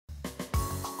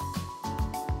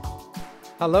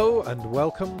Hello and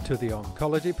welcome to the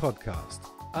Oncology Podcast,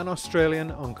 an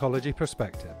Australian oncology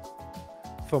perspective.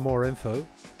 For more info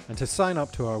and to sign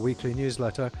up to our weekly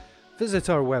newsletter,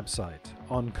 visit our website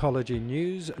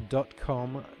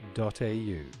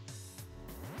oncologynews.com.au.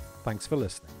 Thanks for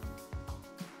listening.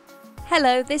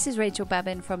 Hello, this is Rachel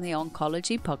Babin from the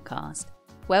Oncology Podcast.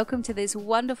 Welcome to this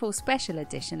wonderful special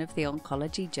edition of the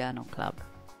Oncology Journal Club.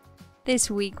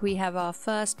 This week we have our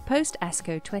first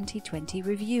post-ASCO 2020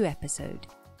 review episode,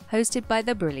 hosted by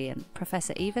the brilliant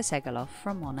Professor Eva Segelov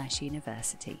from Monash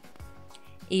University.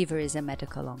 Eva is a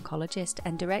medical oncologist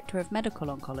and Director of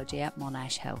Medical Oncology at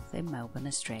Monash Health in Melbourne,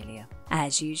 Australia.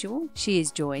 As usual, she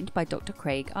is joined by Dr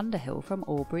Craig Underhill from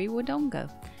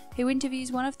Albury-Wodonga, who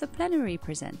interviews one of the plenary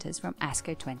presenters from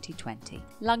ASCO 2020,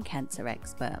 lung cancer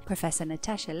expert Professor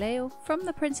Natasha Leighl from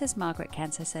the Princess Margaret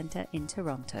Cancer Centre in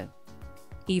Toronto.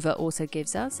 Eva also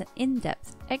gives us an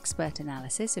in-depth expert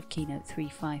analysis of KEYNOTE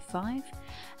 355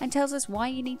 and tells us why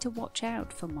you need to watch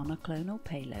out for monoclonal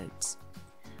payloads.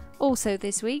 Also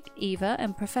this week, Eva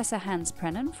and Professor Hans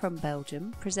Prenen from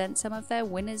Belgium present some of their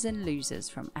winners and losers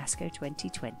from ASCO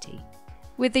 2020.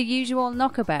 With the usual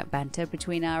knockabout banter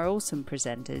between our awesome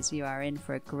presenters, you are in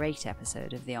for a great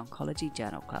episode of the Oncology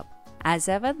Journal Club. As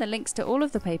ever, the links to all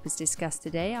of the papers discussed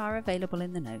today are available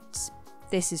in the notes.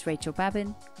 This is Rachel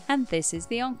Babin, and this is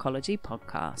the Oncology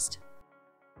Podcast.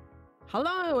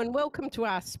 Hello and welcome to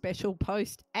our special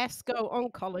post-ASCO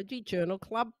Oncology Journal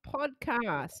Club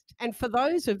podcast. And for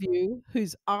those of you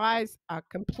whose eyes are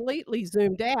completely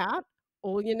zoomed out,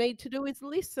 all you need to do is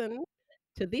listen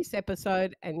to this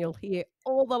episode and you'll hear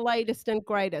all the latest and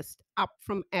greatest up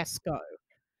from ASCO.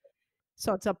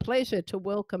 So it's a pleasure to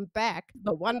welcome back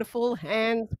the wonderful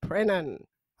Hans Prenen.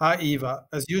 Hi Eva,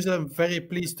 as usual I'm very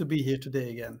pleased to be here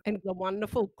today again. And the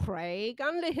wonderful Craig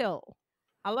Underhill.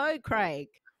 Hello Craig.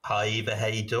 Hi Eva, how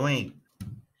you doing?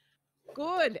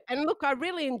 Good. And look, I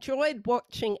really enjoyed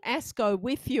watching ASCO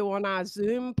with you on our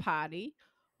Zoom party,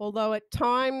 although at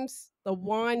times the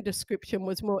wine description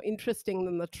was more interesting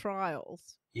than the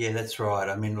trials. Yeah, that's right.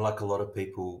 I mean, like a lot of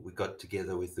people, we got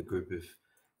together with a group of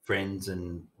friends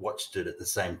and watched it at the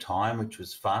same time, which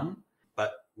was fun.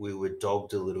 But we were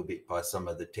dogged a little bit by some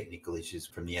of the technical issues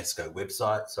from the ASCO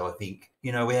website. So I think,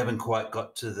 we haven't quite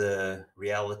got to the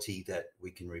reality that we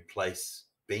can replace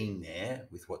being there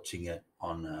with watching it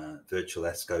on virtual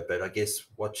ASCO. But I guess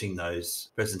watching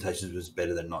those presentations was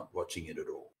better than not watching it at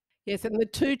all. Yes, and the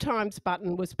 2 times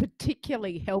button was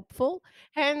particularly helpful.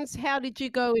 Hans, how did you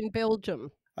go in Belgium?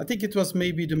 I think it was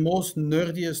maybe the most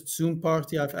nerdiest Zoom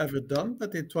party I've ever done,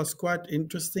 but it was quite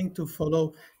interesting to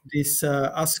follow this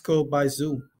ASCO by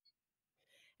Zoom.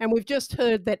 And we've just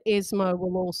heard that ESMO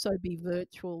will also be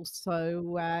virtual,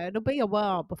 so it'll be a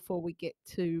while before we get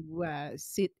to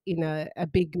sit in a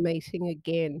big meeting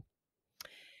again.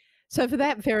 So for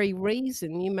that very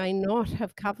reason, you may not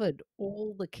have covered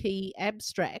all the key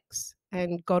abstracts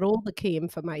and got all the key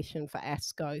information for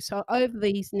ASCO. So over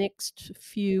these next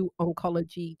few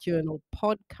Oncology Journal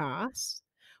podcasts,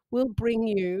 we'll bring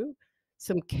you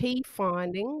some key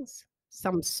findings,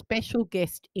 some special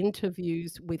guest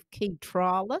interviews with key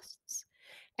trialists,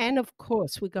 and of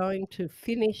course, we're going to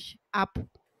finish up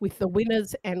with the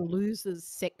winners and losers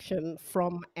section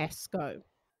from ASCO.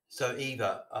 So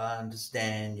Eva, I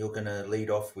understand you're going to lead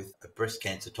off with a breast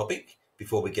cancer topic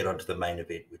before we get on to the main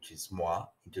event, which is moi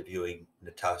interviewing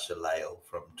Natasha Leighl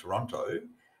from Toronto.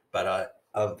 But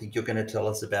I think you're going to tell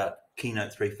us about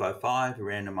KEYNOTE 355, a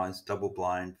randomized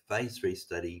double-blind phase 3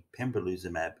 study,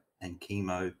 pembrolizumab and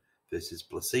chemo versus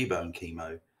placebo and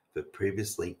chemo for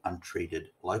previously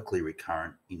untreated, locally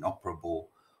recurrent, inoperable,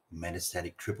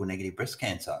 metastatic triple-negative breast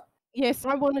cancer. Yes,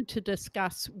 I wanted to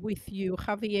discuss with you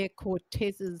Javier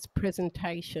Cortez's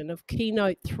presentation of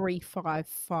KEYNOTE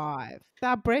 355.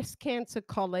 Our breast cancer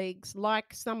colleagues,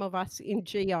 like some of us in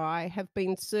GI, have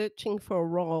been searching for a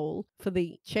role for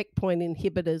the checkpoint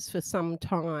inhibitors for some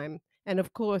time. And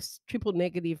of course,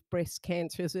 triple-negative breast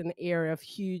cancer is an area of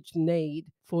huge need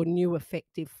for new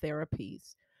effective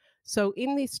therapies. So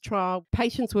in this trial,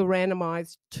 patients were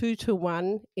randomized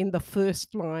 2-to-1 in the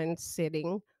first-line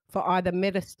setting for either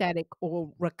metastatic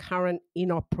or recurrent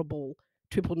inoperable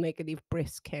triple-negative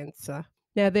breast cancer.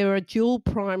 Now, there are dual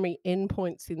primary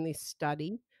endpoints in this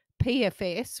study,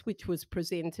 PFS, which was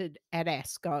presented at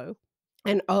ASCO,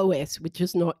 and OS, which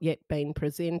has not yet been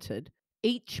presented,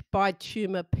 each by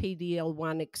tumour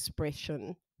PD-L1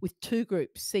 expression, with 2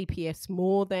 groups, CPS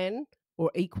more than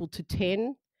or equal to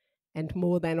 10, and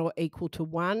more than or equal to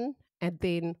 1, and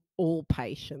then all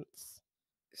patients.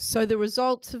 So the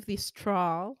results of this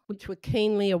trial, which were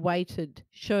keenly awaited,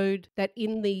 showed that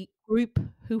in the group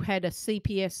who had a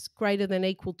CPS greater than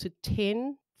equal to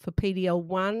 10 for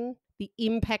PD-L1, the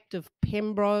impact of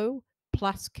pembro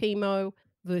plus chemo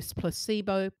versus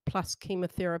placebo plus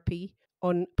chemotherapy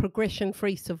on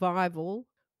progression-free survival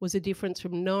was a difference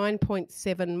from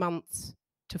 9.7 months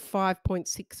to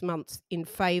 5.6 months in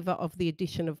favour of the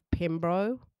addition of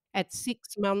pembro. At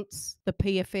 6 months, the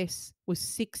PFS was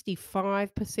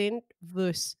 65%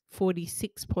 versus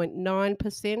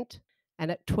 46.9%,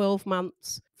 and at 12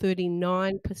 months,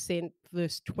 39%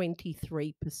 versus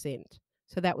 23%.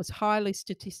 So that was highly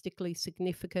statistically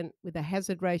significant with a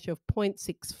hazard ratio of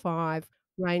 0.65,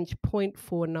 range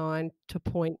 0.49 to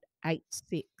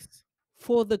 0.86.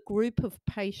 For the group of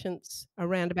patients,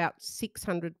 around about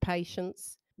 600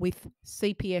 patients with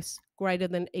CPS greater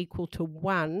than equal to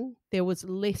 1, there was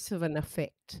less of an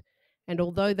effect. And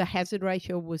although the hazard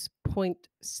ratio was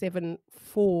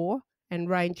 0.74 and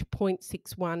range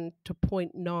 0.61 to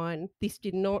 0.9, this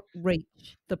did not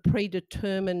reach the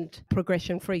predetermined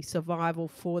progression-free survival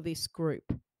for this group.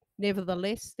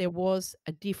 Nevertheless, there was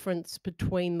a difference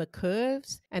between the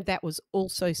curves, and that was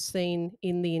also seen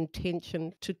in the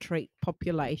intention to treat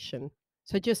population.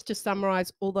 So just to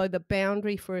summarise, although the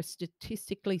boundary for a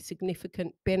statistically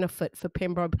significant benefit for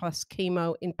pembro plus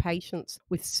chemo in patients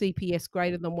with CPS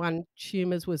greater than 1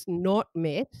 tumours was not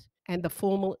met, and the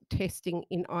formal testing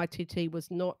in ITT was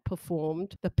not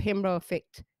performed, the pembro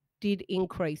effect did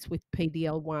increase with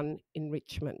PD-L1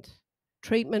 enrichment.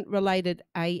 Treatment-related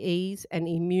AEs and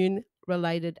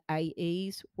immune-related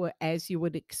AEs were as you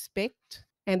would expect,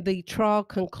 and the trial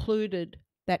concluded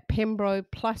that pembro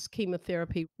plus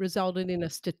chemotherapy resulted in a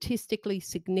statistically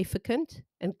significant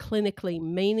and clinically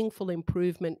meaningful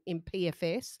improvement in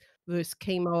PFS versus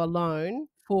chemo alone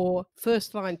for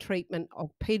first-line treatment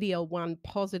of PD-L1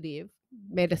 positive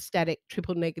metastatic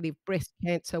triple-negative breast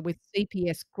cancer with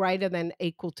CPS greater than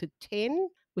equal to 10,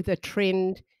 with a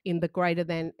trend in the greater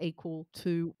than equal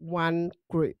to 1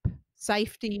 group.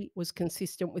 Safety was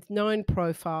consistent with known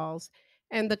profiles,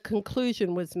 and the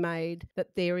conclusion was made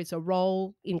that there is a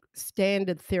role in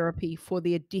standard therapy for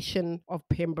the addition of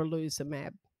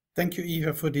pembrolizumab. Thank you,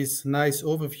 Eva, for this nice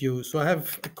overview. So I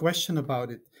have a question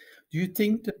about it. Do you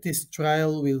think that this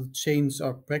trial will change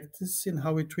our practice in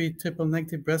how we treat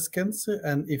triple-negative breast cancer?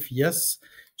 And if yes,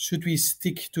 should we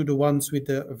stick to the ones with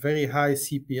a very high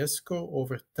CPS score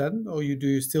over 10? Or do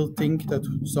you still think that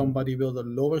somebody with a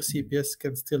lower CPS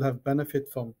can still have benefit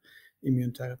from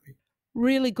immune therapy?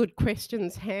 Really good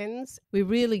questions, Hans. We're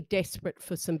really desperate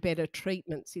for some better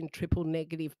treatments in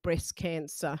triple-negative breast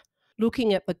cancer.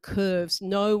 Looking at the curves,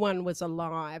 no one was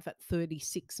alive at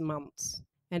 36 months.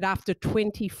 And after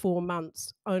 24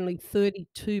 months, only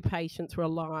 32 patients were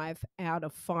alive out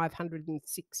of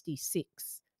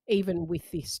 566, even with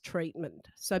this treatment.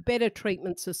 So better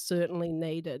treatments are certainly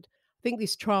needed. I think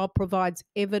this trial provides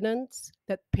evidence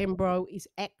that pembro is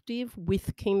active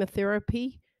with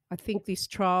chemotherapy. I think this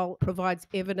trial provides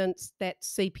evidence that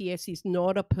CPS is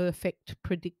not a perfect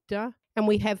predictor, and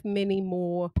we have many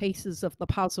more pieces of the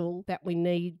puzzle that we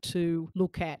need to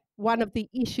look at. One of the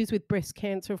issues with breast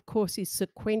cancer, of course, is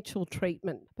sequential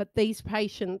treatment, but these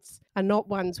patients are not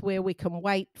ones where we can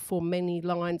wait for many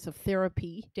lines of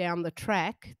therapy down the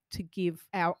track to give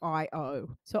our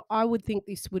IO. So I would think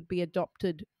this would be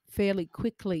adopted fairly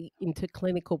quickly into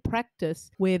clinical practice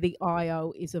where the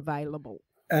IO is available.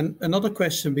 And another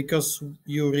question, because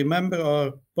you remember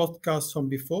our podcast from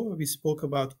before, we spoke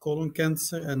about colon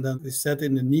cancer, and then we said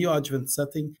in the neoadjuvant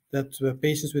setting that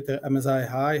patients with their MSI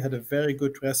high had a very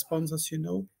good response, as you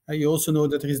know. And you also know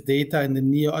that there is data in the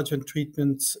neoadjuvant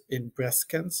treatments in breast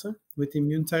cancer with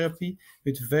immune therapy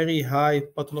with very high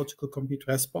pathological complete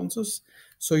responses.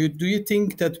 So do you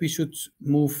think that we should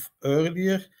move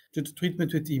earlier to the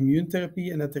treatment with immune therapy,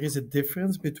 and that there is a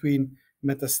difference between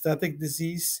metastatic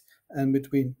disease and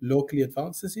between locally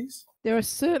advanced disease? There are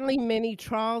certainly many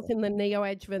trials in the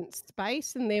neoadjuvant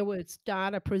space, and there was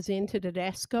data presented at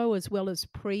ASCO as well as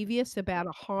previous about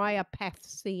a higher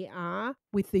path-CR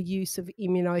with the use of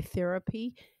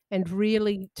immunotherapy. And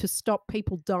really, to stop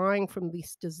people dying from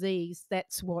this disease,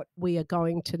 that's what we are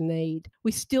going to need.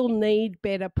 We still need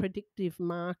better predictive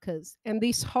markers. And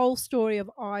this whole story of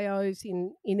IOs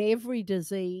in every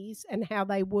disease and how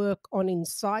they work on in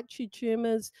situ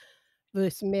tumours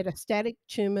versus metastatic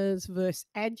tumours versus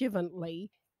adjuvantly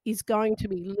is going to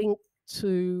be linked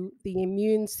to the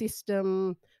immune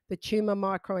system, the tumour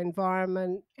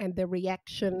microenvironment, and the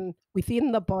reaction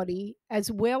within the body, as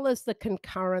well as the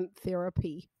concurrent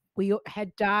therapy. We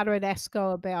had data at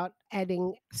ASCO about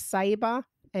adding SABR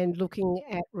and looking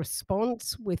at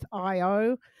response with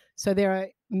IO. So there are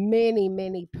many,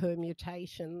 many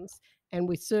permutations, and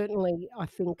we certainly, I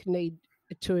think, need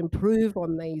to improve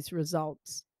on these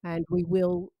results. and we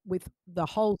will with the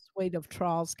whole suite of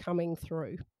trials coming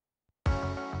through.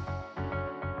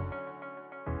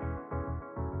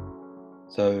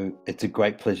 So it's a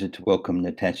great pleasure to welcome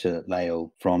Natasha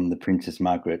Leighl from the Princess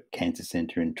Margaret Cancer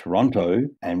Centre in Toronto,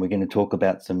 and we're going to talk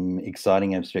about some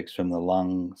exciting abstracts from the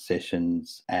lung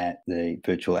sessions at the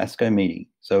virtual ASCO meeting.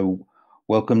 So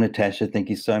welcome, Natasha. Thank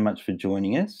you so much for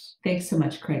joining us. Thanks so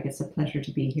much, Craig. It's a pleasure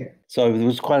to be here. So it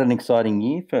was quite an exciting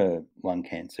year for lung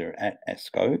cancer at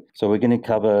ASCO. So we're going to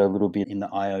cover a little bit in the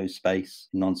IO space,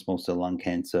 non-small cell lung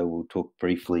cancer. We'll talk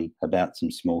briefly about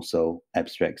some small cell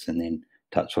abstracts and then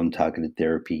touch on targeted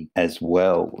therapy as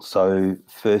well. So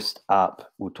first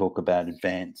up, we'll talk about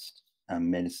advanced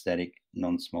metastatic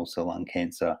non-small cell lung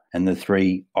cancer and the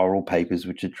 3 oral papers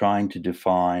which are trying to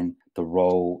define the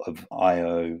role of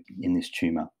IO in this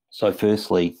tumour. So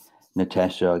firstly,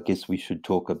 Natasha, I guess we should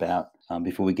talk about,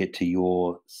 before we get to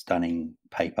your stunning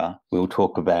paper, we'll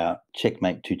talk about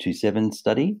Checkmate 227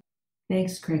 study.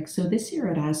 Thanks, Craig. So this year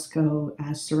at ASCO,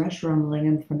 Suresh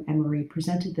Ramalingam from Emory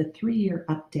presented the 3-year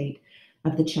update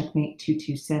of the Checkmate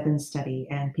 227 study.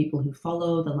 And people who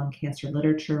follow the lung cancer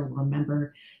literature will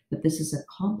remember that this is a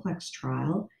complex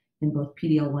trial in both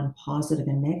PD-L1 positive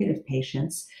and negative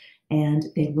patients. And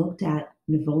they looked at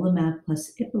nivolumab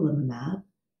plus ipilimumab,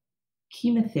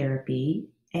 chemotherapy,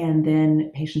 and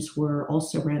then patients were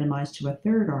also randomized to a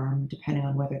third arm, depending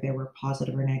on whether they were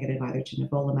positive or negative, either to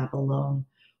nivolumab alone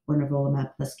or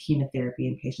nivolumab plus chemotherapy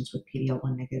in patients with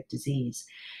PD-L1 negative disease.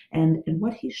 And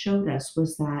what he showed us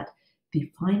was that the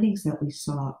findings that we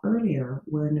saw earlier,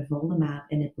 where nivolumab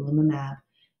and ipilimumab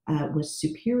was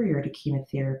superior to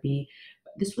chemotherapy,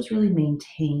 this was really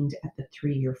maintained at the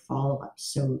 3-year follow-up.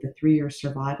 So the 3-year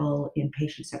survival in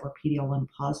patients that were PD-L1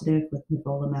 positive with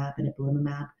nivolumab and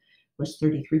ipilimumab was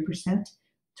 33%,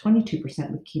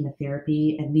 22% with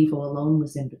chemotherapy, and nivo alone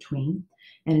was in between.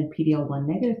 And in PD-L1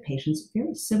 negative patients,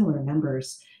 very similar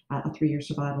numbers, a 3-year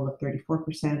survival of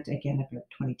 34%, again, about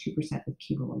 22% with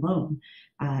chemo alone.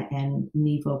 And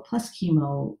nivo plus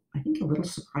chemo, I think a little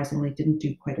surprisingly, didn't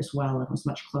do quite as well and was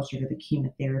much closer to the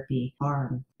chemotherapy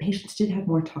arm. Patients did have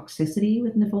more toxicity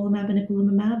with nivolumab and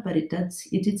ipilimumab, but it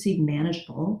did seem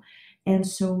manageable. And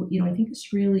so, I think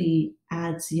this really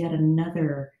adds yet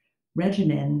another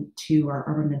regimen to our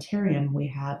armamentarium. We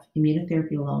have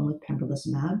immunotherapy alone with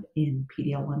pembrolizumab in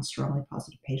PD-L1 strongly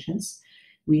positive patients.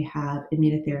 We have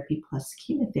immunotherapy plus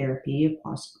chemotherapy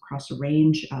across a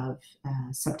range of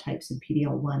subtypes in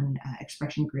PD-L1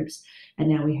 expression groups. And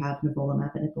now we have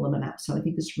nivolumab and ipilimumab. So I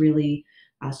think this really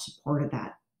supported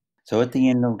that. So at the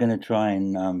end, I'm going to try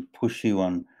and push you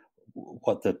on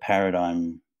what the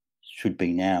paradigm should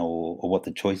be now, or what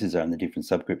the choices are in the different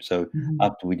subgroups. So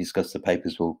after we discuss the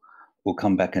papers, we'll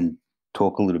come back and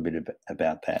talk a little bit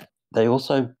about that. They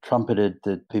also trumpeted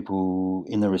that people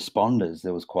in the responders,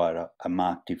 there was quite a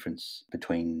marked difference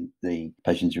between the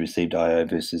patients who received IO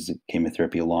versus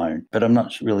chemotherapy alone. But I'm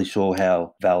not really sure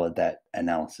how valid that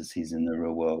analysis is in the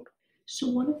real world. So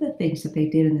one of the things that they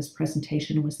did in this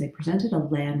presentation was they presented a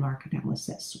landmark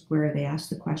analysis where they asked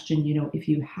the question, if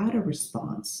you had a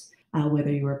response,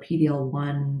 whether you were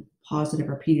PD-L1 positive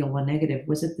or PD-L1 negative,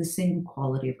 was it the same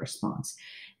quality of response?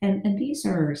 And these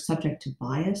are subject to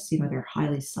bias. They're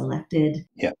highly selected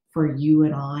for you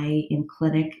and I in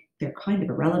clinic. They're kind of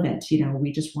irrelevant.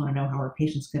 We just want to know how our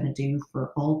patient's going to do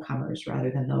for all comers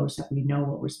rather than those that we know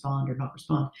will respond or not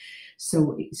respond.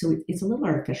 So it's a little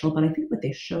artificial, but I think what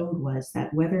they showed was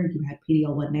that whether you had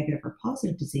PD-L1 negative or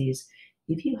positive disease,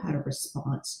 if you had a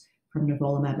response from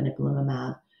nivolumab and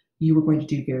ipilimumab, you were going to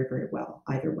do very, very well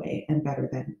either way, and better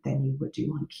than you would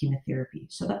do on chemotherapy.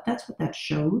 So that's what that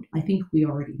showed. I think we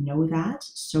already know that.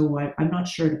 So I'm not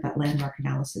sure that landmark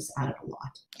analysis added a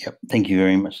lot. Yep. Thank you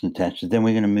very much, Natasha. Then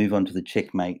we're going to move on to the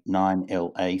Checkmate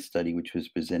 9LA study, which was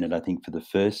presented, I think, for the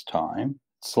first time.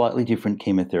 Slightly different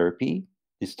chemotherapy.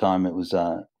 This time it was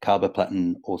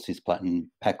carboplatin or cisplatin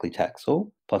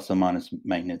paclitaxel, plus or minus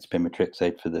maintenance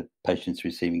pemetrexate for the patients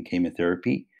receiving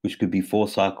chemotherapy, which could be 4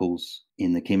 cycles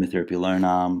in the chemotherapy alone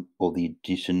arm, or the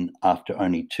addition after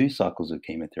only 2 cycles of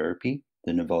chemotherapy,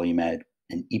 the nivolumab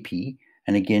and ipi.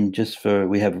 And again,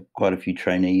 we have quite a few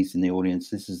trainees in the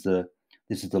audience, this is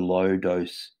the low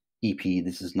dose ipi.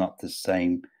 This is not the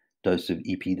same dose of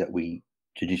ipi that we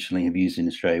traditionally have used in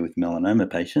Australia with melanoma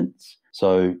patients.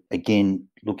 So again,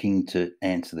 looking to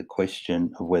answer the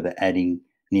question of whether adding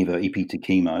nivo-ipi to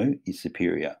chemo is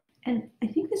superior. And I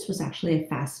think this was actually a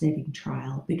fascinating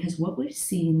trial, because what we've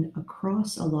seen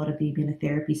across a lot of the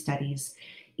immunotherapy studies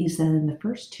is that in the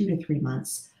first 2 to 3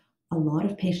 months, a lot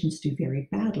of patients do very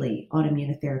badly on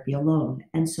immunotherapy alone.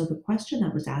 And so the question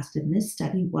that was asked in this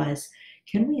study was,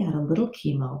 can we add a little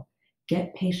chemo,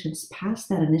 get patients past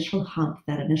that initial hump,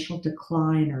 that initial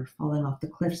decline or falling off the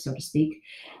cliff, so to speak,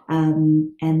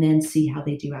 and then see how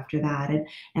they do after that.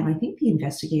 And I think the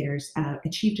investigators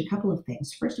achieved a couple of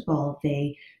things. First of all,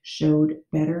 they showed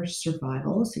better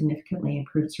survival, significantly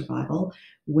improved survival,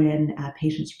 when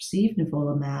patients received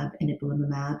nivolumab and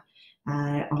ipilimumab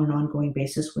on an ongoing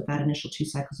basis with that initial 2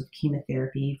 cycles of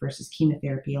chemotherapy versus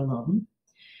chemotherapy alone.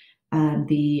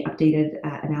 The updated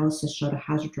analysis showed a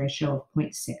hazard ratio of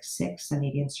 0.66, a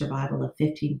median survival of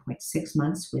 15.6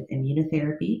 months with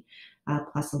immunotherapy,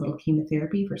 plus a little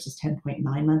chemotherapy versus 10.9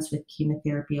 months with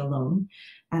chemotherapy alone,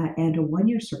 and a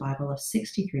 1-year survival of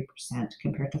 63%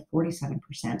 compared to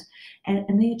 47%.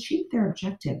 And they achieved their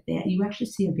objective. You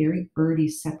actually see a very early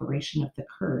separation of the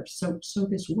curve. So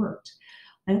this worked.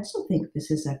 I also think this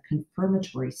is a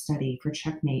confirmatory study for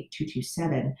CheckMate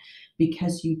 227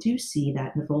 because you do see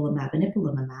that nivolumab and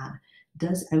ipilimumab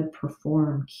does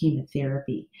outperform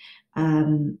chemotherapy.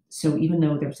 So even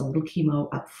though there's a little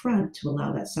chemo up front to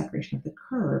allow that separation of the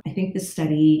curve, I think this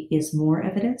study is more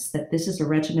evidence that this is a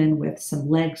regimen with some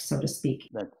legs, so to speak,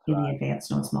 in the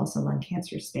advanced non-small cell lung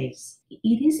cancer space.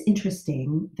 It is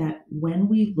interesting that when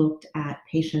we looked at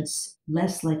patients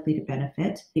less likely to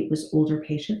benefit, it was older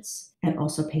patients and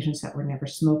also patients that were never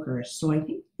smokers. So I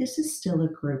think this is still a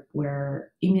group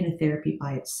where immunotherapy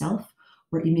by itself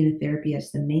or immunotherapy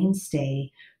as the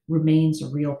mainstay remains a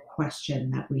real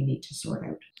question that we need to sort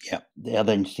out. Yeah. The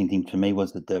other interesting thing for me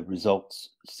was that the results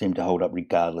seem to hold up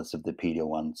regardless of the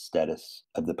PD-L1 status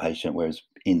of the patient, whereas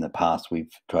in the past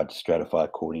we've tried to stratify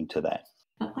according to that.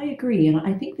 I agree. And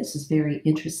I think this is very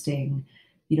interesting,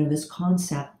 this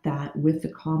concept that with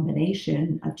the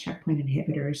combination of checkpoint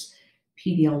inhibitors,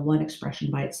 PD-L1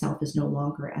 expression by itself is no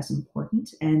longer as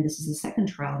important. And this is the second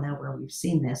trial now where we've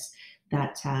seen this,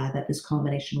 that this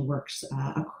combination works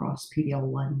across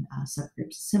PD-L1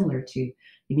 subgroups, similar to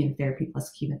immunotherapy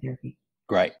plus chemotherapy.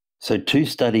 Great. So 2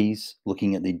 studies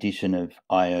looking at the addition of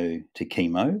IO to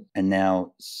chemo, and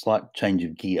now slight change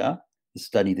of gear, the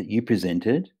study that you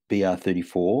presented,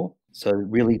 BR34. So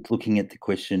really looking at the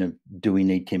question of, do we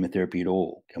need chemotherapy at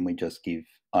all? Can we just give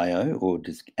IO, or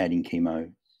does adding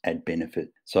chemo add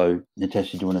benefit? So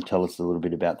Natasha, do you want to tell us a little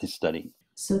bit about this study?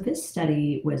 So this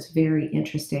study was very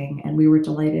interesting, and we were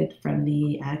delighted from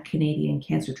the Canadian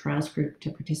Cancer Trials Group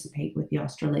to participate with the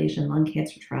Australasian Lung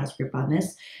Cancer Trials Group on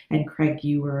this. And Craig,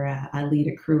 you were a lead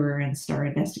accruer and star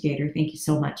investigator. Thank you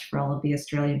so much for all of the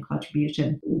Australian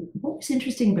contribution. What was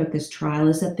interesting about this trial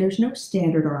is that there's no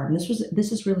standard arm.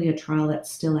 This is really a trial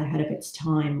that's still ahead of its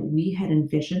time. We had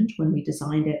envisioned when we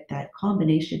designed it that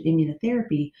combination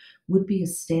immunotherapy would be a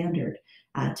standard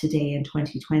today in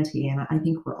 2020, and I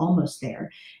think we're almost there.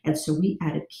 And so we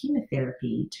added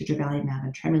chemotherapy to durvalumab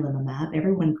and tremelimumab.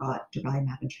 Everyone got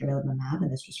durvalumab and tremelimumab, and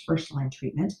this was first-line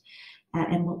treatment.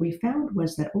 And what we found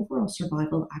was that overall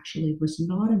survival actually was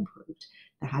not improved.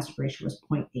 The hazard ratio was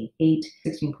 0.88,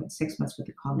 16.6 months with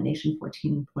the combination,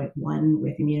 14.1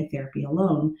 with immunotherapy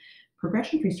alone.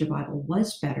 Progression-free survival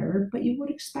was better, but you would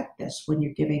expect this when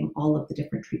you're giving all of the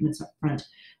different treatments up front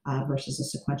versus a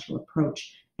sequential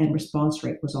approach. And response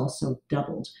rate was also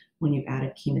doubled when you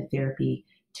added chemotherapy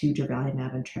to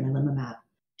durvalumab and tremelimumab.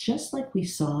 Just like we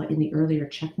saw in the earlier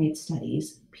CheckMate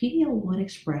studies, PD-L1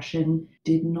 expression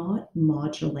did not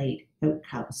modulate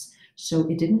outcomes. So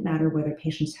it didn't matter whether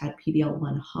patients had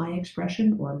PD-L1 high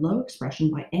expression or low expression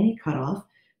by any cutoff.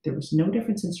 There was no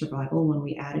difference in survival when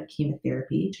we added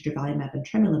chemotherapy to durvalumab and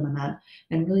tremelimumab,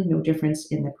 and really no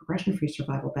difference in the progression-free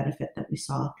survival benefit that we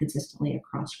saw consistently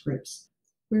across groups.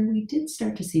 Where we did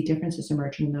start to see differences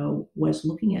emerging, though, was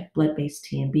looking at blood-based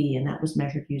TMB, and that was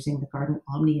measured using the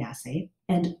Guardant-Omni assay.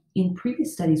 And in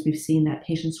previous studies, we've seen that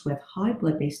patients with high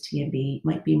blood-based TMB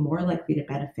might be more likely to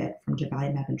benefit from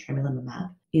durvalumab and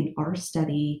tremelimumab. In our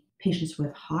study, patients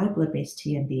with high blood-based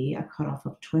TMB, a cutoff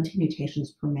of 20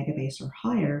 mutations per megabase or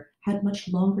higher, had much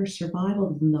longer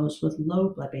survival than those with low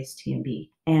blood-based TMB.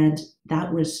 And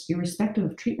that was irrespective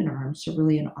of treatment arms. So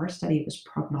really in our study, it was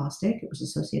prognostic. It was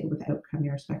associated with outcome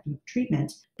irrespective of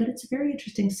treatment. But it's a very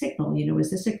interesting signal.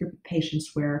 Is this a group of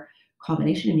patients where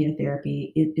combination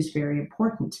immunotherapy is very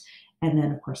important? And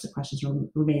then, of course, the question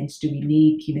remains, do we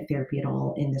need chemotherapy at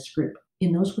all in this group?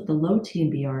 In those with the low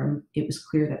TMB arm, it was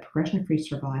clear that progression-free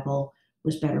survival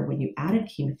was better when you added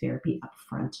chemotherapy up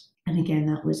front. And again,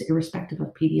 that was irrespective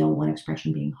of PD-L1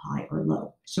 expression being high or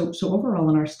low. So overall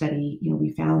in our study,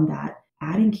 we found that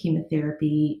adding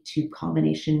chemotherapy to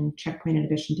combination checkpoint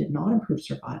inhibition did not improve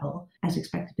survival. As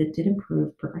expected, it did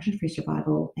improve progression-free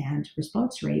survival and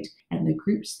response rate. And the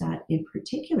groups that in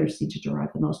particular seemed to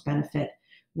derive the most benefit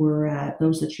were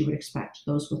those that you would expect,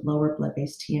 those with lower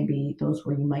blood-based TMB, those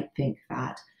where you might think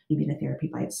that immunotherapy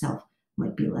by itself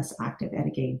might be less active. And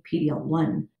again,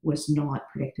 PD-L1 was not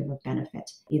predictive of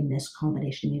benefit in this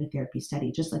combination immunotherapy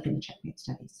study, just like in the checkmate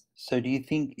studies. So do you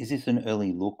think, is this an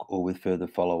early look, or with further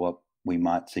follow-up, we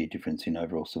might see a difference in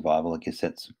overall survival? I guess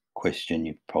that's a question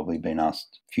you've probably been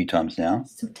asked a few times now.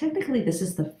 So technically, this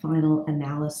is the final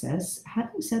analysis.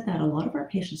 Having said that, a lot of our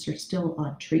patients are still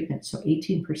on treatment. So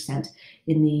 18%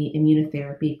 in the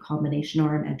immunotherapy combination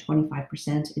arm and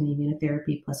 25% in the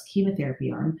immunotherapy plus chemotherapy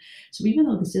arm. So even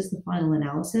though this is the final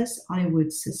analysis, I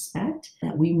would suspect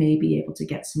that we may be able to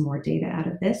get some more data out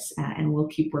of this, and we'll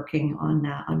keep working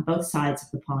on both sides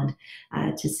of the pond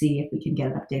to see if we can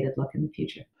get an updated look in the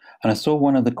future. And I saw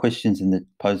one of the questions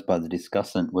posed by the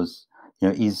discussant was,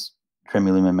 is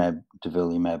tremelimumab,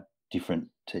 durvalumab different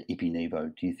to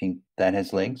ipi/nivo? Do you think that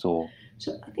has legs, or?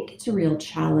 So I think it's a real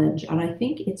challenge, and I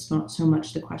think it's not so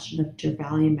much the question of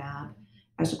durvalumab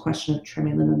as a question of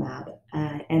tremelimumab.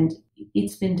 And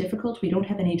it's been difficult. We don't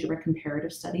have any direct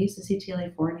comparative studies of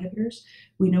CTLA-4 inhibitors.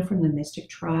 We know from the MYSTIC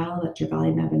trial that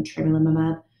durvalumab and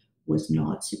tremelimumab was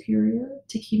not superior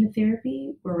to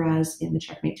chemotherapy, whereas in the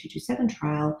Checkmate 227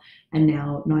 trial and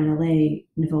now 9LA,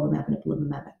 nivolumab and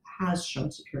ipilimumab has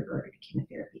shown superiority to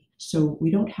chemotherapy. So we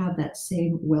don't have that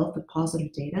same wealth of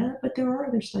positive data, but there are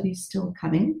other studies still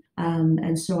coming.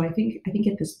 And so I think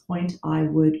at this point, I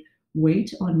would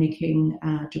wait on making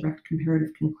direct comparative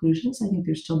conclusions. I think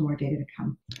there's still more data to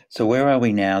come. So where are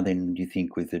we now then, do you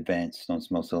think, with advanced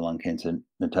non-small cell lung cancer,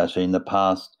 Natasha? In the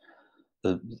past,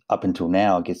 up until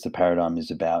now, I guess the paradigm is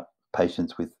about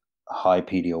patients with high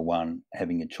PD-L1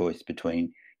 having a choice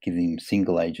between giving them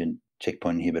single agent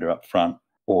checkpoint inhibitor up front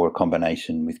or a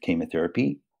combination with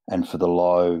chemotherapy. And for the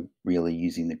low, really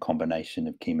using the combination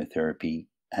of chemotherapy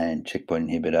and checkpoint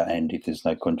inhibitor. And if there's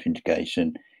no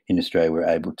contraindication in Australia, we're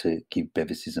able to give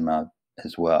bevacizumab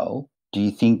as well. Do you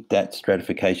think that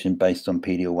stratification based on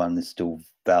PD-L1 is still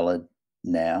valid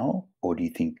now? Or do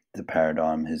you think the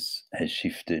paradigm has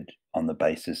shifted on the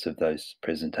basis of those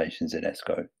presentations at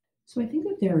ASCO? So I think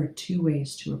that there are two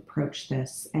ways to approach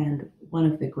this. And one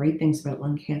of the great things about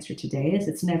lung cancer today is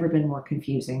it's never been more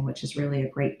confusing, which is really a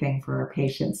great thing for our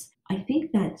patients. I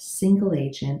think that single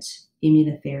agent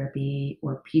immunotherapy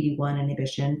or PD-1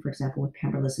 inhibition, for example, with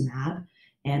pembrolizumab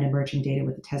and emerging data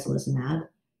with atezolizumab,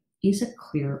 is a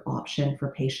clear option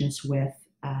for patients with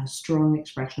strong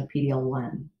expression of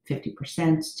PD-L1, 50%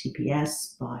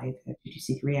 TPS by the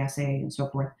QTC3 assay and so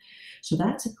forth. So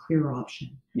that's a clear option.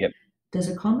 Yep. Does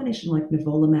a combination like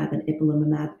nivolumab and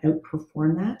ipilimumab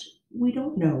outperform that? We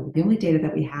don't know. The only data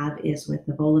that we have is with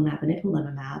nivolumab and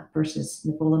ipilimumab versus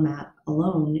nivolumab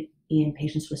alone in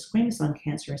patients with squamous lung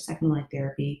cancer, a second-line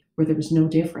therapy, where there was no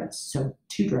difference. So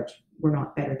two drugs were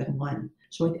not better than one.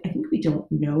 So I think we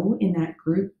don't know in that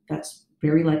group that's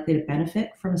very likely to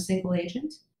benefit from a single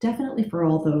agent. Definitely for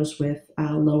all those with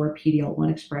lower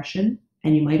PD-L1 expression,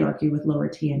 and you might argue with lower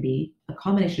TMB, a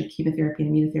combination of chemotherapy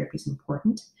and immunotherapy is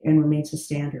important and remains a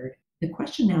standard. The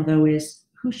question now, though, is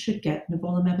who should get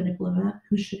nivolumab and ipilimumab?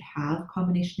 Who should have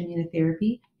combination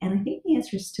immunotherapy? And I think the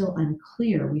answer is still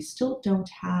unclear. We still don't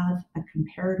have a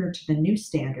comparator to the new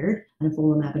standard,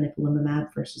 nivolumab and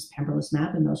ipilimumab versus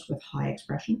pembrolizumab in those with high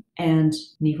expression, and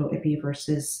nivo-ipi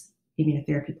versus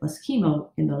immunotherapy plus chemo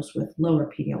in those with lower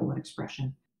PD-L1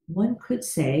 expression. One could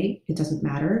say it doesn't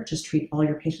matter, just treat all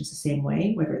your patients the same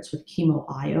way, whether it's with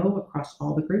chemo-IO across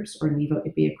all the groups or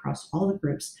nivo-ipi across all the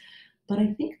groups. But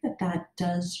I think that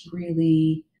does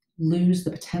really lose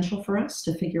the potential for us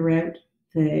to figure out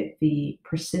the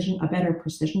precision, a better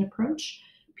precision approach.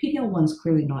 PD-L1 is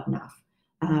clearly not enough.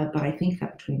 But I think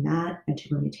that between that and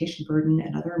tumor mutation burden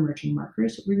and other emerging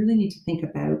markers, we really need to think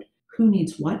about who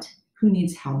needs what, who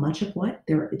needs how much of what.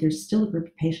 There's still a group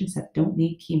of patients that don't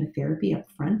need chemotherapy up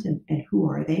front, and who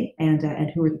are they? And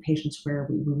who are the patients where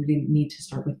we really need to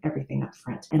start with everything up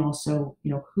front? And also,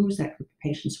 who's that group of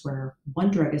patients where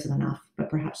one drug isn't enough, but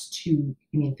perhaps two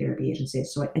immunotherapy agents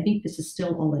is? So I think this is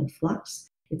still all in flux.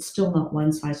 It's still not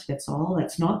one size fits all.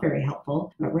 That's not very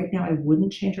helpful. But right now, I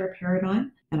wouldn't change our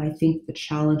paradigm. And I think the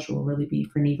challenge will really be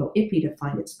for nivo-ipi to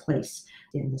find its place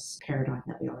in this paradigm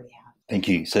that we already have. Thank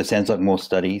you. So it sounds like more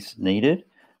studies needed.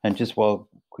 And just while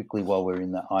we're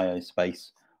in the IO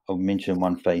space, I'll mention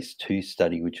one phase 2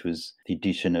 study, which was the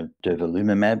addition of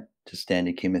durvalumab to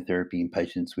standard chemotherapy in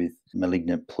patients with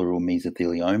malignant pleural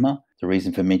mesothelioma. The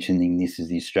reason for mentioning this is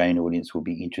the Australian audience will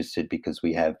be interested because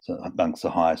we have amongst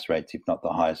the highest rates, if not the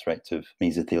highest rates of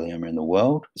mesothelioma in the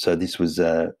world. So this was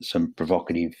some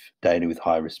provocative data with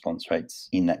high response rates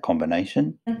in that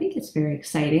combination. I think it's very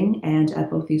exciting, and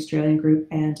both the Australian group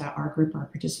and our group are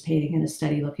participating in a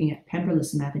study looking at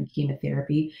pembrolizumab and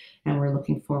chemotherapy, and we're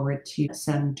looking forward to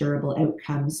some durable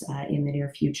outcomes in the near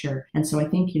future. And so I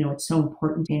think, it's so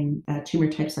important in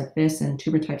tumor types like this and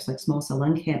tumor types like small cell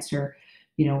lung cancer,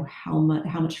 how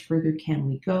much further can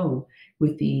we go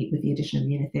with the addition of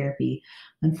immunotherapy?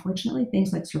 Unfortunately,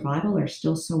 things like survival are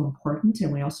still so important,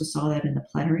 and we also saw that in the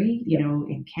plenary,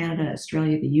 in Canada,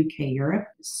 Australia, the UK, Europe,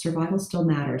 survival still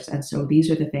matters. And so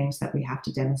these are the things that we have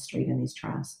to demonstrate in these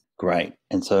trials. Great.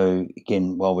 And so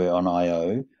again, while we're on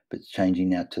IO, but changing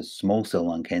now to small cell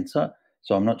lung cancer.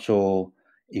 So I'm not sure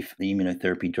if the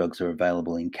immunotherapy drugs are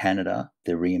available in Canada.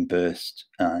 They're reimbursed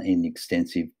in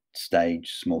extensive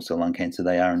stage small cell lung cancer.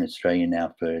 They are in Australia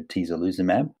now for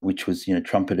atezolizumab, which was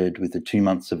trumpeted with a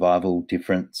 2-month survival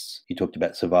difference. You talked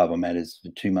about survival matters,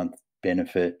 the 2-month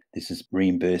benefit. This is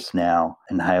reimbursed now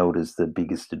and hailed as the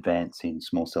biggest advance in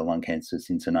small cell lung cancer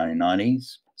since the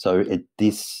 1990s. So at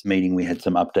this meeting, we had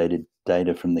some updated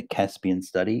data from the Caspian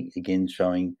study, again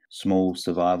showing small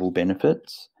survival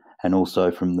benefits, and also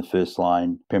from the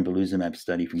first-line pembrolizumab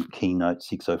study from KEYNOTE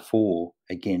 604,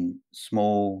 again,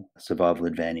 small survival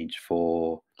advantage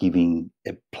for giving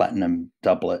a platinum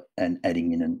doublet and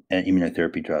adding in an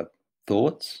immunotherapy drug.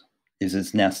 Thoughts? Is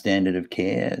this now standard of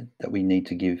care that we need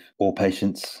to give all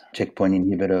patients checkpoint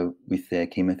inhibitor with their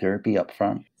chemotherapy up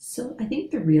front? So I think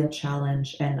the real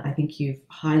challenge, and I think you've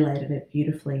highlighted it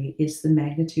beautifully, is the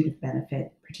magnitude of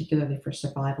benefit, particularly for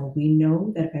survival. We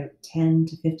know that about 10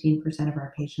 to 15% of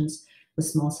our patients with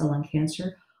small cell lung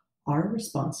cancer are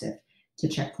responsive to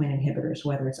checkpoint inhibitors,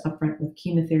 whether it's upfront with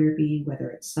chemotherapy, whether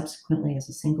it's subsequently as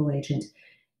a single agent.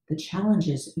 The challenge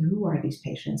is, who are these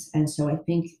patients? And so I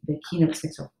think the KEYNOTE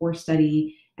 604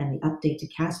 study and the update to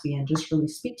Caspian just really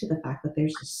speak to the fact that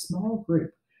there's a small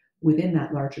group within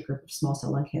that larger group of small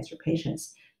cell lung cancer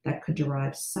patients that could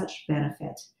derive such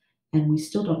benefit. And we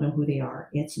still don't know who they are.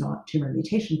 It's not tumor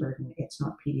mutation burden. It's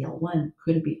not PD-L1.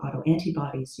 Could it be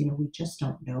autoantibodies? We just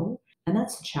don't know. And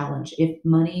that's the challenge. If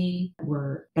money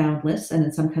were boundless, and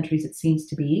in some countries it seems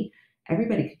to be,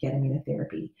 everybody could get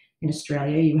immunotherapy. In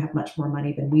Australia, you have much more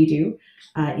money than we do.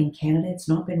 In Canada, it's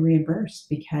not been reimbursed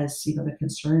because, the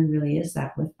concern really is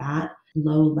that with that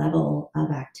low level of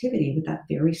activity, with that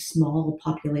very small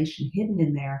population hidden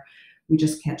in there, we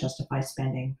just can't justify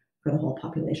spending for the whole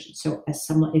population. So as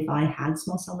someone, if I had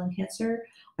small cell lung cancer,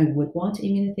 I would want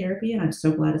immunotherapy, and I'm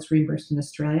so glad it's reimbursed in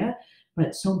Australia. But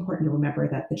it's so important to remember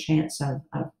that the chance of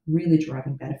really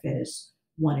deriving benefit is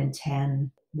 1 in 10,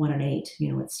 1 in 8,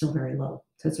 it's still very low.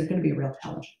 So it's going to be a real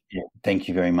challenge. Yeah, thank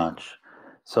you very much.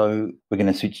 So we're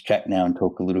going to switch track now and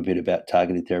talk a little bit about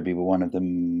targeted therapy. But one of the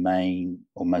main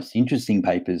or most interesting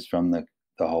papers from the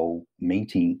whole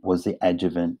meeting was the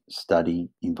adjuvant study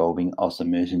involving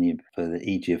osimertinib for the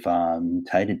EGFR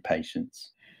mutated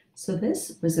patients. So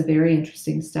this was a very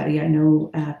interesting study. I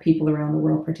know people around the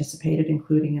world participated,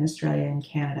 including in Australia and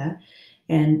Canada.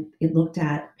 And it looked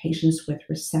at patients with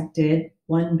resected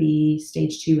 1B,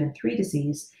 stage 2 and 3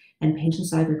 disease, and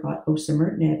patients either got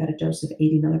osimertinib at a dose of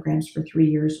 80 milligrams for 3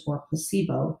 years or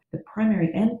placebo. The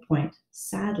primary endpoint,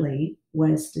 sadly,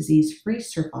 was disease-free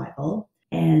survival,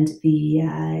 and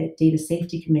the Data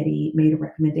Safety Committee made a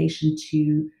recommendation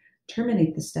to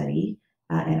terminate the study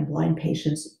and blind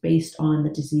patients based on the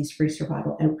disease-free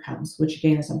survival outcomes, which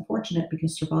again is unfortunate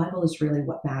because survival is really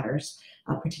what matters,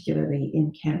 particularly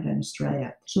in Canada and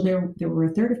Australia. So there were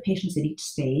a third of patients at each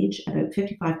stage. About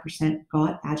 55%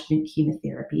 got adjuvant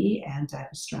chemotherapy, and it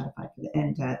was stratified,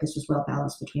 and this was well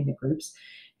balanced between the groups.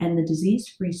 And the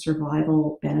disease-free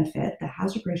survival benefit, the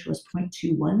hazard ratio was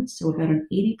 0.21, so about an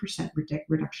 80%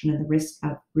 reduction in the risk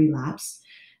of relapse.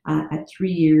 At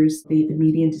 3 years, the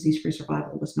median disease-free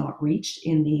survival was not reached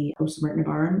in the osimertinib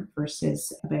arm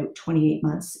versus about 28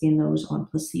 months in those on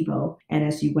placebo. And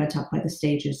as you went up by the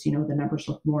stages, the numbers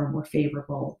looked more and more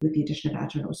favorable with the addition of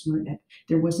adjuvant osimertinib.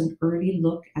 There was an early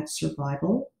look at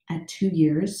survival. At 2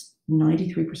 years,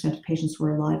 93% of patients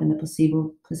were alive in the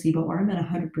placebo arm and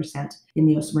 100% in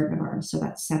the osimertinib arm. So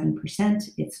that's 7%.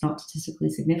 It's not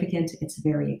statistically significant. It's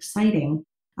very exciting.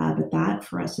 But that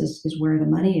for us is where the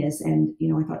money is. And,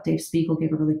 I thought Dave Spiegel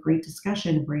gave a really great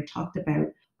discussion where he talked about,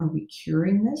 are we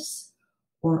curing this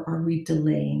or are we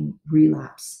delaying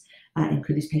relapse? And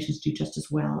could these patients do just as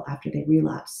well after they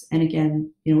relapse? And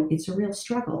again, it's a real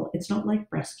struggle. It's not like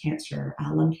breast cancer.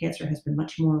 Lung cancer has been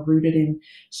much more rooted in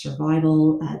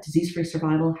survival. Disease-free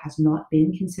survival has not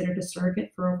been considered a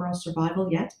surrogate for overall survival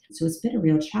yet. So it's been a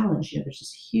real challenge. There's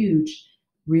this huge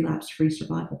relapse-free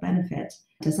survival benefit.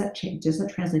 Does that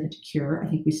translate into cure? I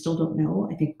think we still don't know.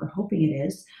 I think we're hoping it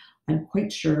is. I'm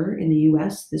quite sure in the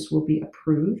US this will be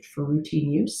approved for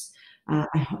routine use.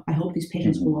 I hope these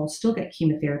patients will all still get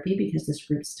chemotherapy, because this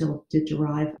group still did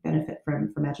derive benefit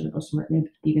from adjuvant osimertinib,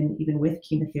 even with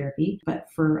chemotherapy. But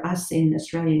for us in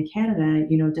Australia and Canada,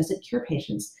 does it cure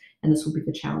patients? And this will be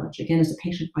the challenge. Again, as a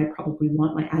patient, I probably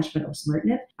want my adjuvant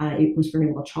osimertinib. It was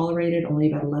very well tolerated.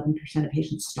 Only about 11% of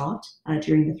patients stopped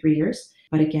during the 3 years.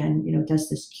 But again, does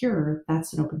this cure?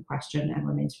 That's an open question and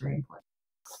remains very important.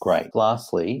 Great.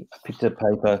 Lastly, I picked a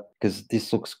paper because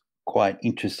this looks quite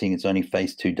interesting. It's only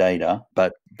phase 2 data,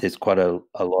 but there's quite a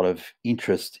lot of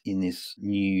interest in this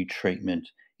new treatment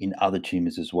in other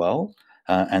tumours as well.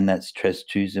 And that's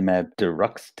trastuzumab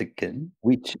deruxtecan,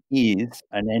 which is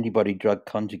an antibody drug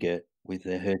conjugate with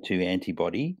a HER2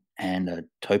 antibody and a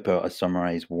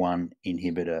topoisomerase 1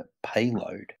 inhibitor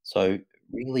payload. So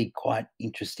really quite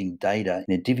interesting data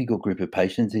in a difficult group of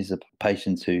patients. These are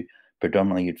patients who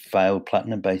predominantly had failed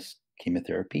platinum-based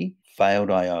chemotherapy, failed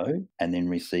IO, and then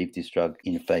received this drug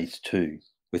in phase 2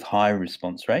 with high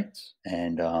response rates.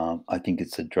 And I think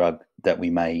it's a drug that we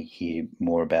may hear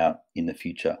more about in the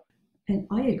future. And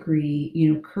I agree.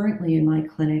 Currently in my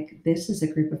clinic, this is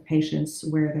a group of patients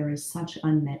where there is such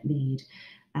unmet need.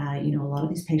 A lot of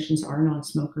these patients are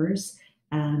non-smokers.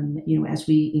 As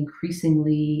we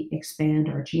increasingly expand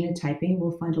our genotyping,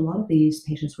 we'll find a lot of these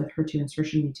patients with HER2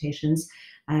 insertion mutations.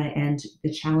 And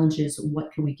the challenge is,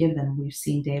 what can we give them? We've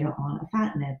seen data on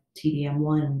afatinib,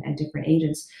 TDM1, and different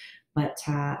agents. But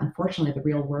unfortunately, the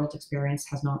real world experience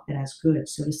has not been as good.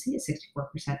 So to see a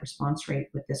 64% response rate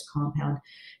with this compound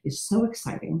is so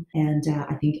exciting. And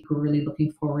I think we're really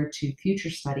looking forward to future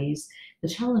studies. The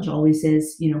challenge always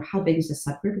is, how big is the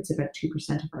subgroup? It's about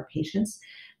 2% of our patients.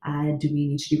 Do we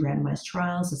need to do randomized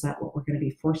trials? Is that what we're going to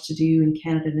be forced to do in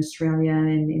Canada and Australia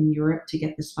and in Europe to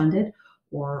get this funded?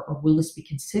 Or will this be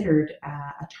considered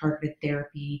a targeted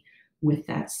therapy with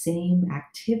that same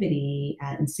activity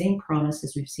and same promise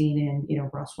as we've seen in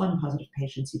ROS1 positive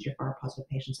patients, EGFR positive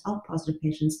patients, ALK positive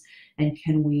patients, and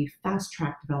can we fast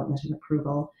track development and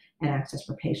approval and access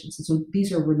for patients? And so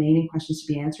these are remaining questions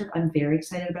to be answered. I'm very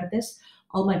excited about this.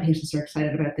 All my patients are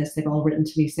excited about this. They've all written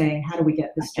to me saying, how do we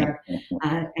get this drug?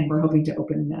 And we're hoping to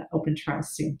open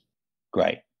trials soon.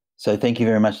 Great. So thank you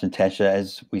very much, Natasha.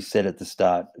 As we said at the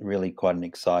start, really quite an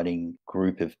exciting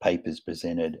group of papers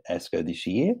presented at ASCO this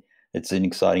year. It's an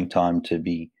exciting time to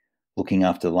be looking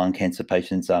after lung cancer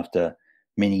patients after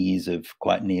many years of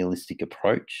quite nihilistic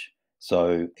approach.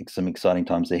 So some exciting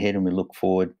times ahead, and we look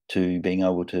forward to being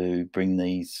able to bring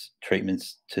these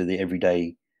treatments to the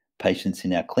everyday patients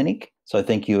in our clinic. So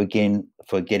thank you again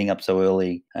for getting up so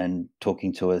early and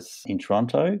talking to us in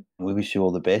Toronto. We wish you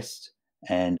all the best,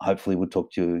 and hopefully we'll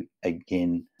talk to you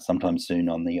again sometime soon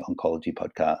on the Oncology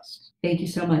podcast. Thank you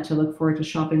so much. I look forward to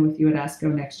shopping with you at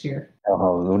ASCO next year.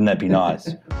 Oh, wouldn't that be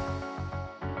nice?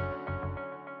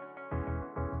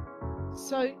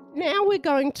 So now we're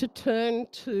going to turn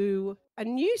to a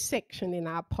new section in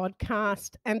our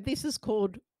podcast, and this is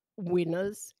called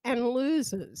Winners and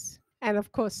Losers. And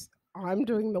of course, I'm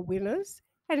doing the winners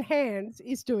and Hans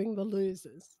is doing the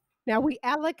losers. Now, we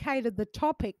allocated the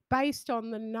topic based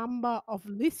on the number of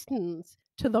listens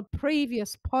to the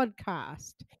previous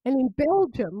podcast. And in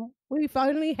Belgium, we've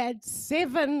only had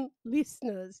 7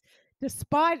 listeners,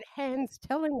 despite Hans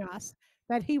telling us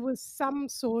that he was some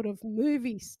sort of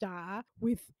movie star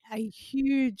with a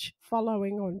huge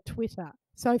following on Twitter.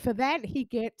 So for that, he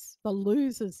gets the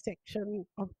losers section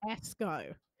of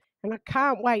ASCO. And I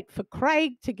can't wait for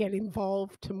Craig to get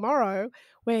involved tomorrow,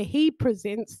 where he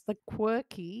presents the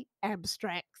quirky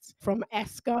abstracts from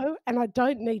ASCO. And I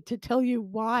don't need to tell you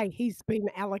why he's been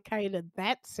allocated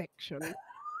that section.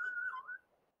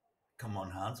 Come on,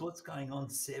 Hans, what's going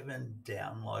on? 7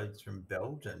 downloads from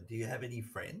Belgium. Do you have any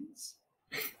friends?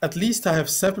 At least I have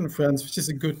 7 friends, which is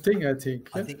a good thing, I think.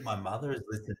 I think my mother has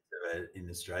listened to it in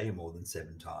Australia more than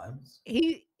 7 times.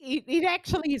 It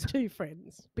actually is 2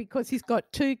 friends, because he's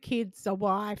got 2 kids, a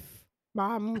wife,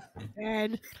 mum,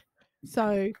 dad.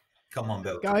 So come on,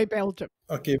 Belgium. Go Belgium.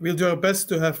 Okay, we'll do our best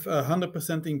to have a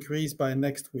 100% increase by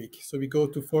next week. So we go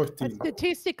to 14. A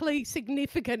statistically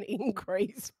significant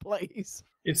increase, please.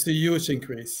 It's a huge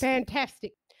increase.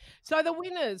 Fantastic. So the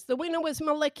winner was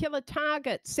molecular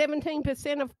target.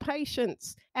 17% of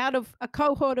patients out of a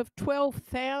cohort of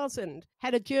 12,000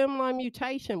 had a germline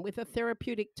mutation with a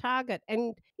therapeutic target.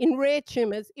 And in rare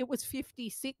tumours, it was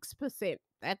 56%.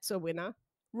 That's a winner.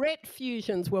 RET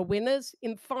fusions were winners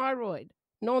in thyroid,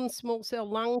 non-small cell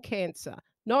lung cancer,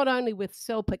 not only with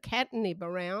selpercatinib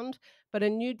around, but a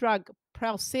new drug,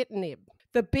 pralsetinib.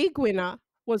 The big winner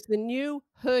was the new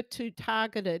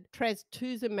HER2-targeted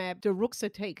trastuzumab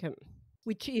deruxtecan,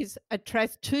 which is a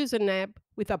trastuzumab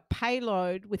with a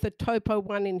payload with a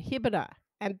topo-1 inhibitor.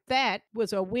 And that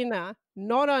was a winner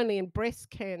not only in breast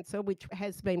cancer, which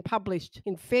has been published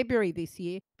in February this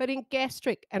year, but in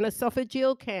gastric and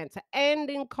esophageal cancer and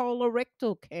in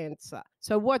colorectal cancer.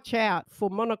 So watch out for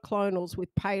monoclonals with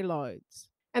payloads.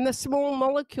 And the small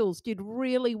molecules did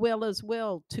really well as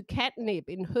well. Tucatinib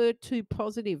in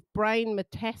HER2-positive brain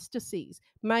metastases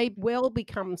may well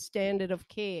become standard of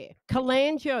care.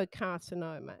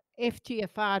 Cholangiocarcinoma,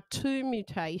 FGFR2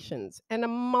 mutations, and a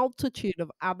multitude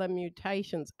of other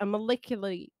mutations, a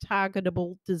molecularly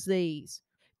targetable disease.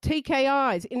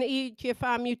 TKIs in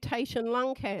EGFR mutation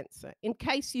lung cancer, in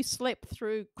case you slept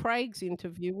through Craig's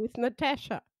interview with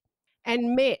Natasha.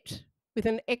 And MET, with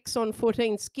an exon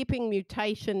 14 skipping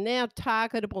mutation now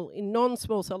targetable in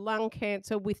non-small cell lung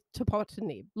cancer with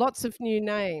tepotinib. Lots of new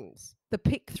names. The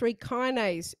PIK3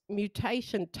 kinase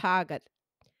mutation target,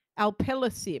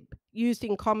 alpelisib, used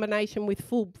in combination with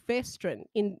fulvestrant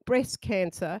in breast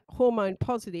cancer, hormone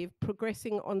positive,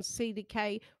 progressing on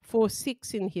CDK4/6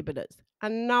 inhibitors.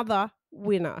 Another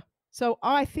winner. So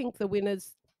I think the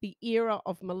winners, the era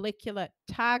of molecular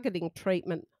targeting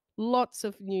treatment, lots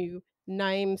of new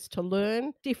names to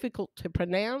learn, difficult to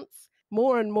pronounce,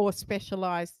 more and more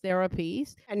specialised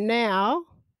therapies. And now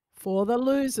for the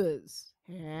losers,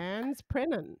 Hans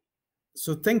Prenen.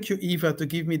 So thank you, Eva, to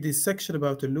give me this section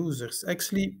about the losers.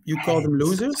 Actually, you call them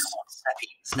losers?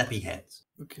 Snappy hands.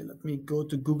 Okay, let me go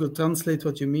to Google Translate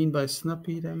what you mean by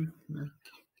snappy then.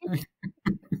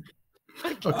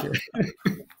 Okay.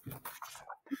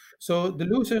 So the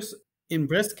losers in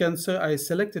breast cancer, I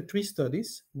selected 3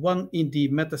 studies, one in the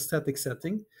metastatic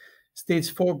setting,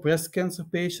 stage 4 breast cancer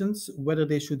patients, whether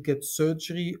they should get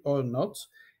surgery or not.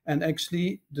 And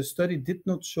actually, the study did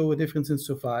not show a difference in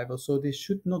survival, so they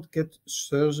should not get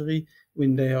surgery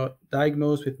when they are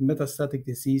diagnosed with metastatic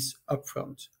disease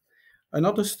upfront.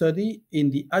 Another study in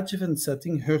the adjuvant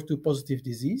setting, HER2-positive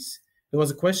disease, there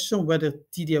was a question whether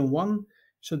TDM1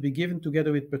 should be given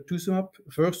together with pertuzumab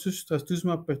versus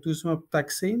trastuzumab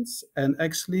taxanes, and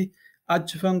actually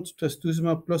adjuvant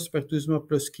trastuzumab plus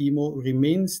chemo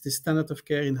remains the standard of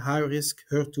care in high-risk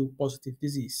HER2-positive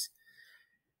disease.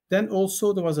 Then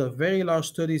also there was a very large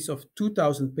studies of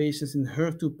 2,000 patients in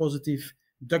HER2-positive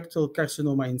ductal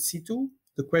carcinoma in situ.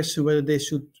 The question whether they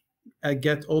should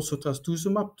get also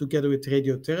trastuzumab together with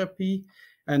radiotherapy,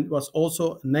 and was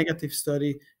also a negative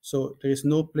study, so there is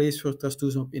no place for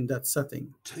trastuzumab in that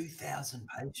setting. 2,000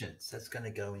 patients. That's going to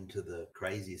go into the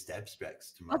craziest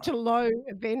abstracts tomorrow. Such a low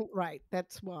event rate,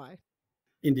 that's why.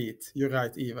 Indeed, you're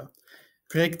right, Eva.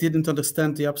 Craig didn't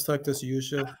understand the abstract as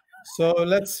usual. So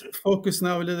let's focus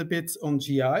now a little bit on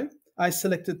GI. I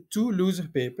selected 2 loser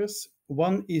papers.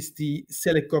 One is the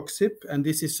celecoxib, and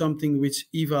this is something which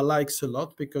Eva likes a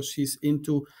lot because she's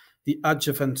into the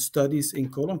adjuvant studies in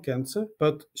colon cancer,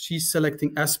 but she's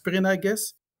selecting aspirin, I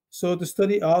guess. So the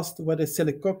study asked whether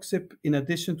celecoxib, in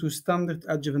addition to standard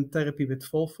adjuvant therapy with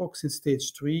FOLFOX in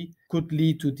stage 3, could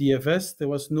lead to DFS. There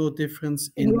was no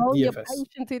difference in Enroll DFS. your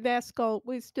patients in ASCO.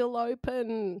 We're still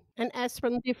open, and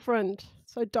aspirin different,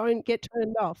 so don't get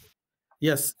turned off.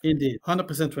 Yes, indeed.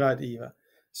 100% right, Eva.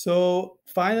 So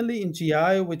finally in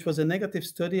GI, which was a negative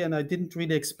study, and I didn't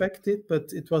really expect it,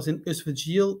 but it was in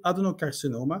esophageal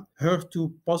adenocarcinoma,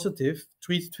 HER2 positive,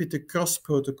 treated with the CROSS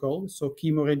protocol, so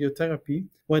chemoradiotherapy,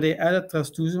 where they added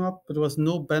trastuzumab, but there was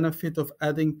no benefit of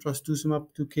adding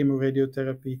trastuzumab to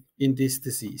chemoradiotherapy in this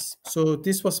disease. So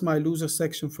this was my loser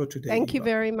section for today. Thank you Eva.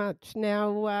 very much.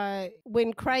 Now,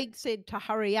 when Craig said to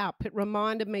hurry up, it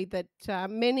reminded me that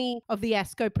many of the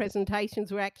ASCO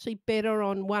presentations were actually better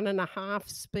on 1.5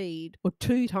 speed or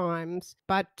 2 times,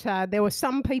 but there were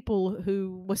some people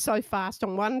who were so fast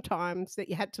on 1 times that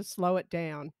you had to slow it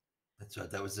down. That's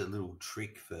right. That was a little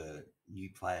trick for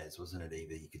new players, wasn't it,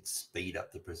 Eva? You could speed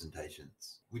up the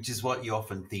presentations, which is what you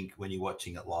often think when you're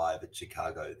watching it live at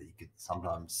Chicago, that you could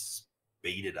sometimes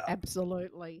speed it up.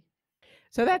 Absolutely.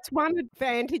 So that's one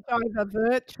advantage over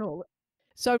virtual.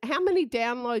 So how many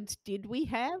downloads did we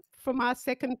have from our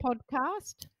second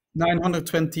podcast?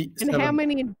 927. And how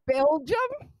many in Belgium?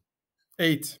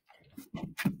 8.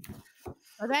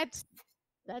 So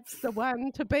That's the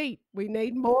one to beat. We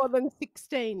need more than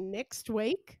 16 next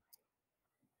week.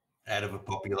 Out of a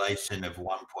population of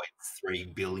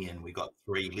 1.3 billion, we got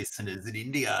 3 listeners in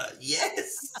India.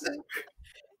 Yes.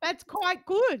 That's quite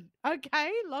good.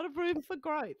 Okay, a lot of room for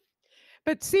growth.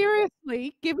 But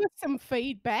seriously, give us some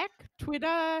feedback,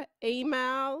 Twitter,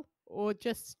 email, or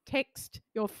just text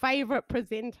your favourite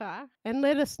presenter and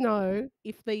let us know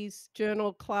if these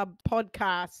Journal Club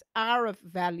podcasts are of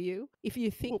value, if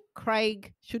you think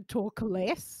Craig should talk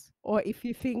less, or if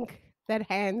you think that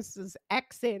Hans's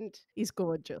accent is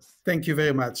gorgeous. Thank you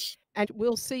very much. And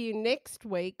we'll see you next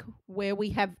week where we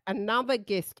have another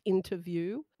guest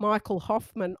interview, Michael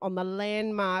Hoffman, on the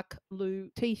landmark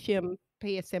lutetium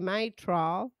PSMA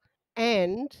trial,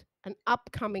 and an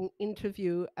upcoming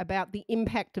interview about the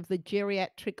impact of the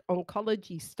geriatric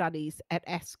oncology studies at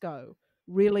ASCO.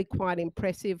 Really quite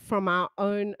impressive from our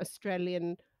own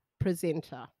Australian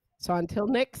presenter. So until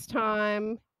next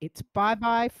time, it's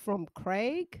bye-bye from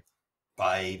Craig.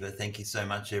 Bye, Eva. Thank you so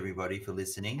much, everybody, for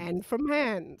listening. And from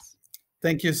Hans.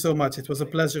 Thank you so much. It was a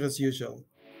pleasure as usual.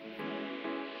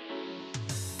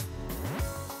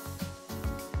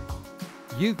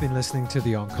 You've been listening to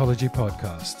the Oncology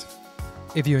Podcast.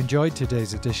 If you enjoyed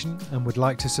today's edition and would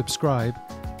like to subscribe,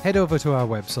 head over to our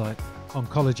website,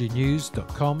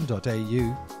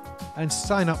 oncologynews.com.au, and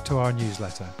sign up to our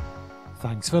newsletter.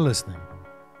 Thanks for listening.